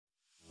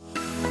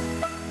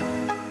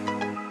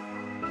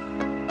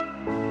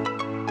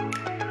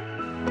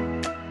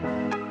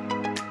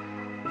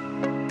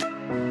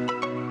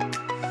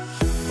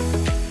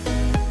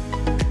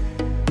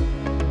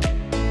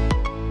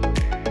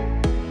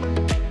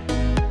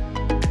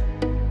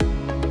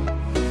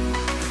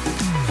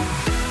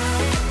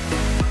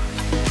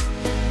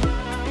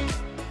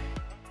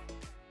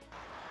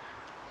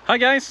Hi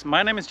guys,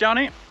 my name is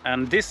Johnny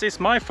and this is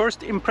my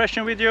first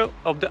impression video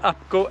of the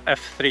Apco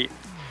F3.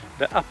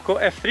 The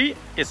Apco F3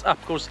 is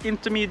Apco's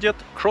intermediate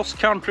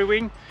cross-country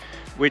wing,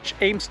 which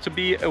aims to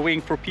be a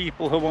wing for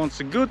people who wants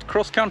a good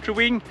cross-country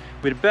wing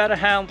with better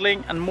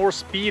handling and more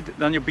speed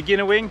than your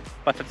beginner wing,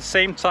 but at the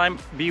same time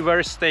be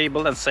very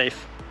stable and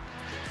safe.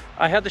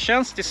 I had the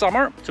chance this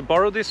summer to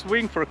borrow this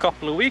wing for a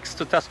couple of weeks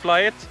to test fly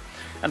it,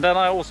 and then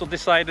I also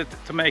decided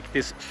to make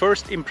this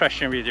first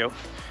impression video.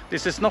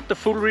 This is not the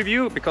full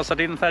review because I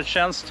didn't have a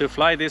chance to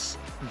fly this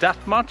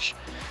that much,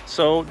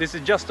 so this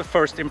is just the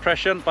first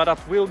impression, but I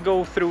will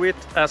go through it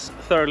as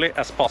thoroughly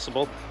as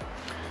possible.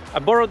 I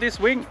borrowed this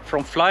wing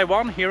from Fly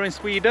One here in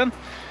Sweden,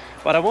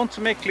 but I want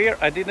to make clear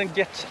I didn't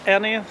get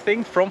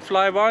anything from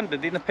Fly One. They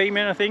didn't pay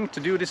me anything to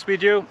do this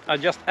video. I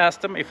just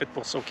asked them if it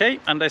was okay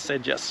and they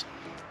said yes.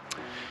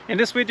 In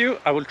this video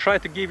I will try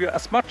to give you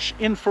as much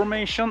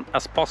information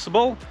as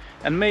possible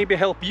and maybe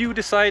help you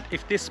decide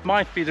if this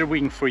might be the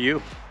wing for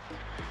you.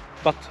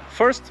 But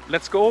first,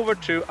 let's go over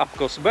to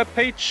Apco's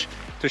webpage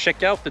to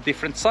check out the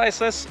different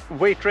sizes,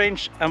 weight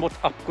range and what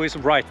Apco is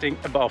writing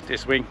about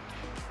this wing.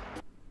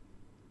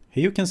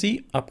 Here you can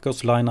see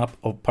Apco's lineup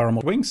of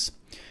Paramotorwings,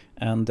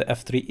 and the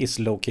F3 is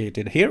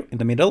located here in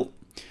the middle,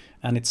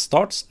 and it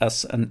starts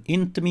as an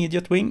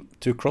intermediate wing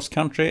to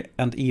cross-country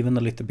and even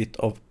a little bit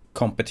of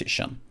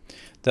competition.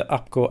 The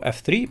Apco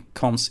F3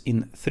 comes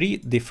in 3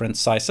 different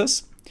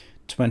sizes: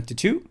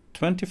 22,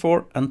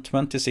 24 and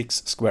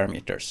 26 square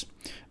meters.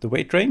 The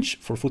weight range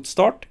for foot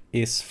start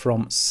is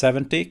from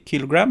 70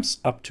 kilograms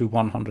up to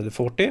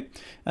 140,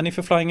 and if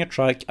you're flying a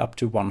trike up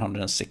to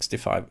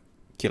 165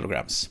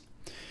 kilograms.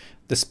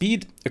 The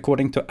speed,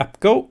 according to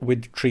Apco,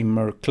 with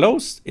trimmer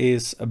closed,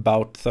 is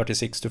about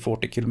 36 to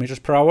 40 kilometers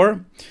per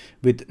hour.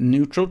 With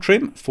neutral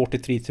trim,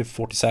 43 to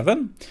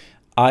 47.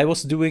 I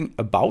was doing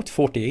about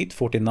 48,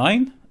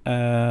 49.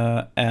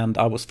 And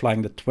I was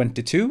flying the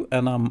 22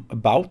 and I'm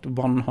about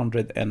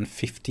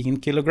 115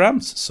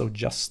 kilograms, so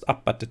just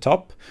up at the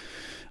top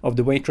of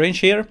the weight range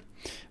here.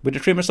 With the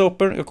trimmers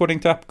open,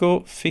 according to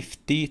Apco,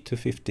 50 to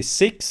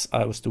 56.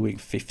 I was doing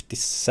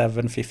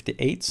 57,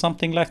 58,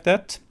 something like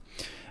that.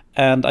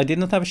 And I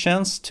didn't have a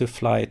chance to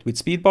fly it with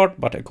speed bar,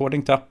 but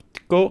according to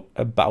Apco,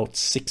 about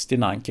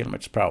 69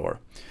 kilometers per hour.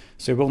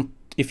 So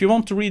if you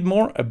want to read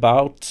more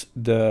about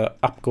the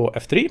Apco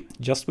F3,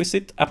 just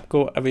visit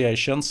Apco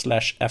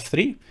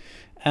Aviation/F3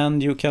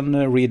 and you can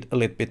read a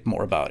little bit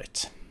more about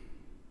it.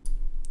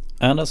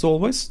 And as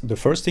always, the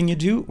first thing you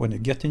do when you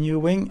get a new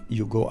wing,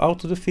 you go out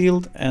to the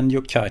field and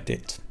you kite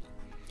it.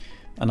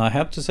 And I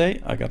have to say,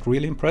 I got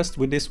really impressed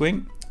with this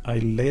wing. I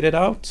laid it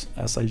out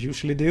as I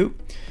usually do.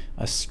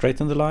 I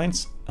straightened the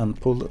lines and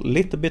pulled a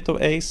little bit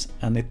of ace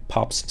and it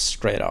pops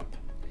straight up.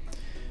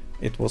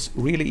 It was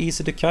really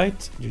easy to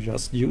kite. You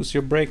just use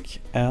your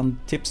brake and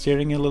tip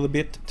steering a little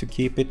bit to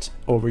keep it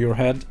over your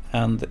head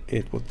and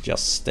it would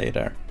just stay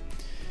there.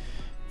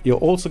 You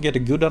also get a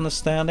good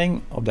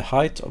understanding of the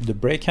height of the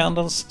brake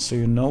handles, so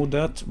you know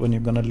that when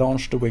you're gonna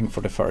launch the wing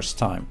for the first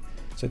time.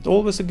 So it's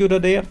always a good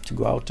idea to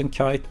go out and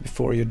kite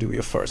before you do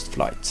your first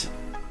flight.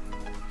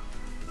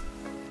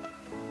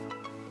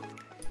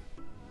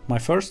 My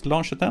first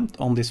launch attempt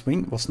on this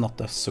wing was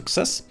not a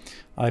success.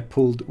 I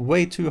pulled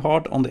way too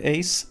hard on the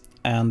ace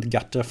and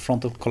got a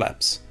frontal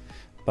collapse.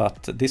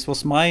 But this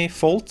was my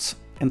fault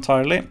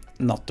entirely,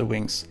 not the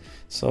wings.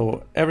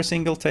 So every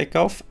single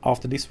takeoff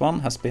after this one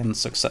has been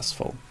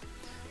successful.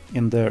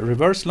 In the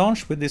reverse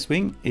launch with this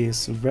wing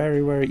is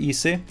very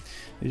easy.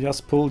 You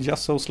just pull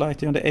just so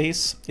slightly on the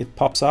ace, it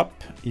pops up,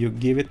 you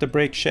give it the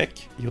brake check,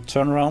 you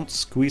turn around,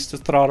 squeeze the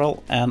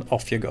throttle and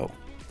off you go.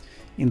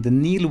 In the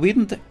nil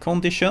wind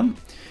condition,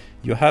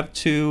 you have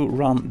to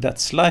run that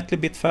slightly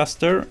bit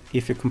faster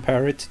if you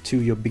compare it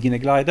to your beginner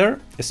glider,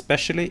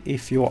 especially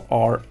if you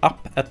are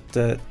up at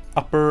the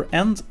upper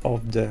end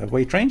of the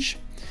weight range.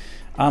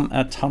 I'm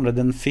at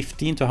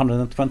 115 to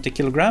 120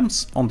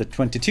 kilograms on the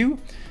 22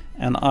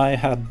 and I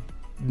had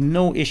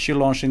no issue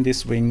launching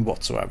this wing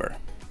whatsoever.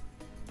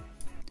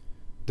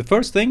 The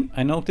first thing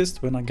I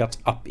noticed when I got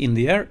up in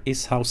the air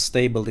is how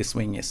stable this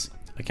wing is.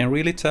 I can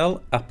really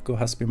tell Apco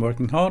has been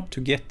working hard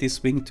to get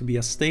this wing to be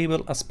as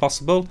stable as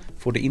possible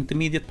for the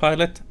intermediate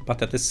pilot,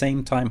 but at the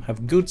same time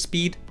have good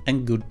speed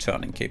and good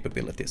turning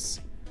capabilities.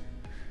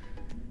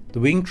 The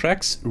wing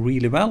tracks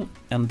really well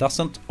and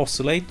doesn't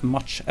oscillate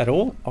much at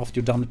all after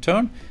you've done the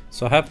turn,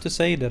 so I have to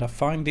say that I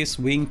find this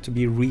wing to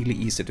be really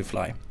easy to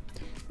fly.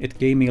 It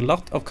gave me a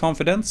lot of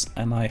confidence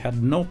and I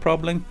had no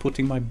problem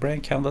putting my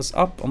brake handles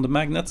up on the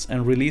magnets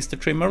and release the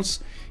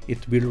trimmers.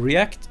 It will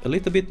react a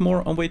little bit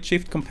more on weight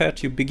shift compared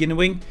to your beginner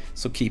wing,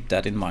 so keep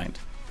that in mind.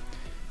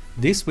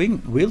 This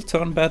wing will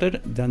turn better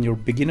than your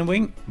beginner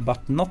wing,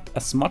 but not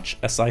as much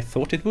as I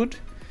thought it would.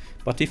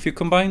 But if you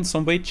combine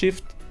some weight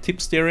shift, tip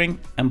steering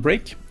and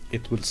brake,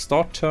 it will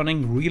start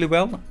turning really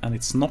well and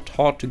it's not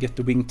hard to get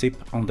the wingtip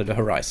under the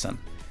horizon.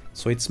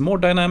 So it's more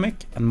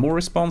dynamic and more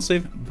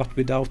responsive, but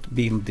without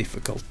being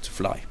difficult to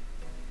fly.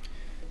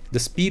 The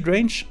speed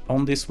range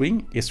on this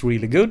wing is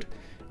really good,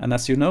 and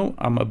as you know,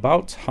 I'm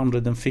about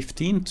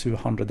 115 to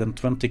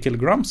 120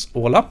 kilograms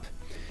all up,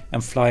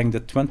 and flying the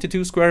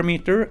 22 square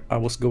meter, I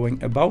was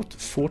going about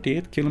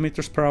 48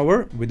 kilometers per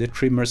hour with the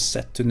trimmers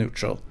set to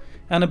neutral,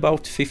 and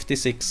about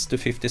 56 to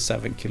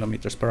 57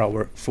 kilometers per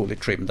hour fully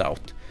trimmed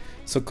out.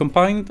 So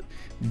combined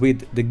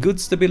with the good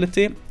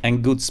stability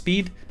and good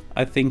speed,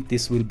 I think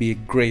this will be a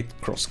great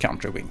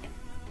cross-country wing.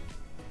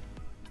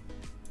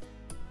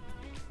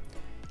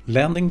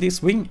 Landing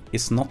this wing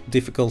is not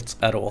difficult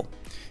at all.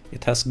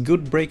 It has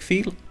good brake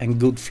feel and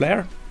good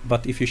flare,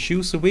 but if you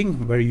choose a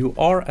wing where you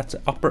are at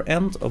the upper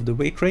end of the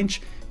weight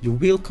range, you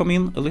will come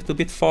in a little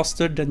bit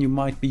faster than you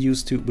might be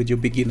used to with your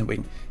beginner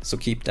wing, so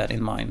keep that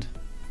in mind.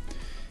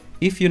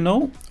 If you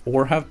know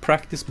or have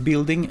practiced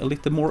building a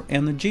little more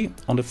energy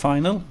on the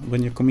final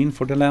when you come in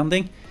for the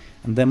landing,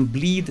 and then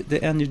bleed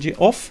the energy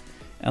off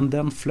and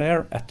then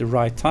flare at the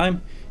right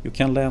time, you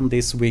can land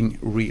this wing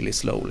really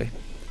slowly.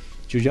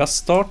 You just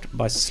start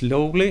by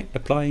slowly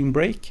applying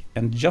brake,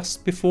 and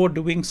just before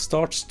the wing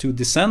starts to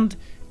descend,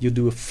 you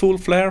do a full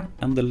flare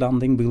and the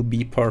landing will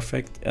be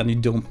perfect, and you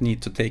don't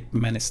need to take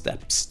many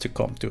steps to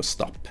come to a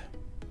stop.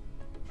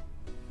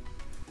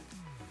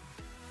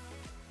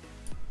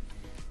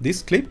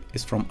 This clip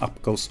is from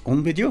Apco's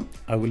own video.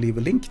 I will leave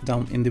a link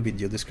down in the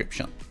video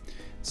description.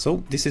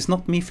 So this is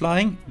not me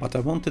flying, but I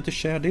wanted to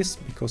share this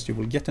because you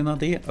will get an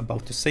idea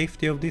about the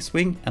safety of this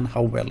wing and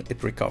how well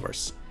it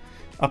recovers.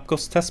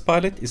 Apco's test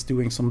pilot is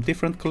doing some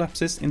different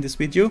collapses in this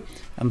video,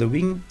 and the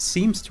wing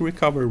seems to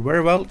recover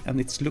very well, and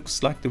it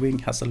looks like the wing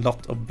has a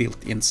lot of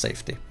built-in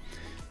safety.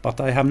 But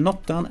I have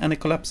not done any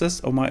collapses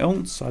of my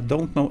own, so I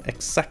don't know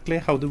exactly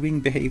how the wing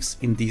behaves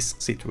in these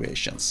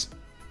situations.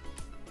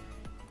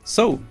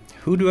 So,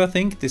 who do I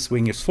think this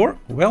wing is for?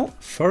 Well,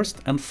 first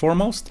and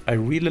foremost, I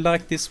really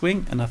like this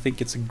wing, and I think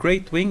it's a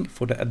great wing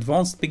for the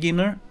advanced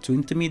beginner to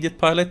intermediate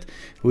pilot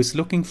who is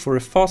looking for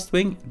a fast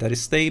wing that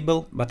is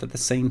stable but at the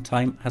same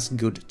time has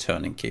good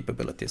turning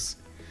capabilities.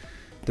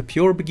 The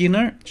pure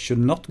beginner should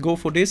not go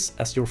for this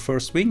as your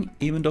first wing.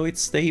 Even though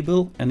it's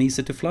stable and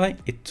easy to fly,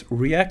 it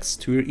reacts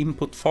to your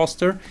input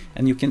faster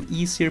and you can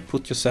easier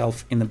put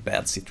yourself in a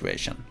bad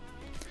situation.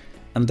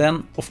 And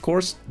then, of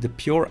course, the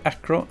pure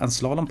acro and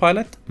slalom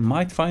pilot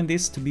might find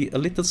this to be a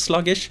little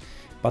sluggish,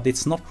 but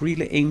it's not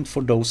really aimed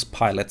for those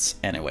pilots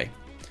anyway.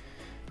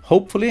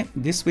 Hopefully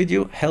this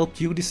video helped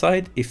you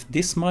decide if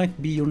this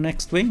might be your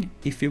next wing.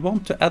 If you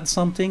want to add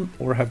something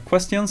or have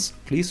questions,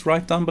 please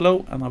write down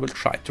below and I will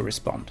try to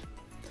respond.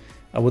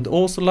 I would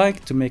also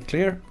like to make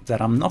clear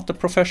that I'm not a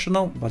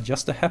professional, but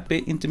just a happy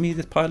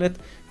intermediate pilot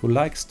who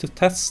likes to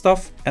test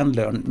stuff and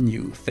learn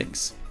new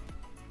things.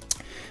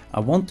 I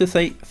want to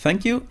say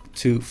thank you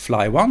to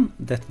Fly1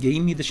 that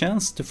gave me the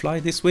chance to fly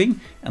this wing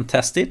and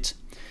test it.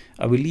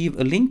 I will leave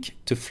a link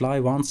to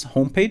Fly1's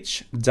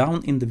homepage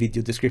down in the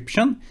video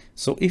description,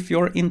 so if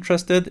you're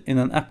interested in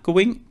an Apco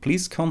wing,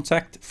 please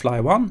contact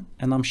Fly1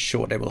 and I'm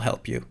sure they will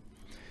help you.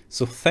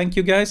 So thank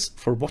you guys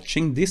for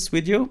watching this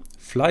video,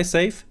 fly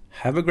safe,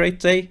 have a great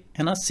day,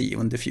 and I'll see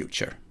you in the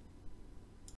future.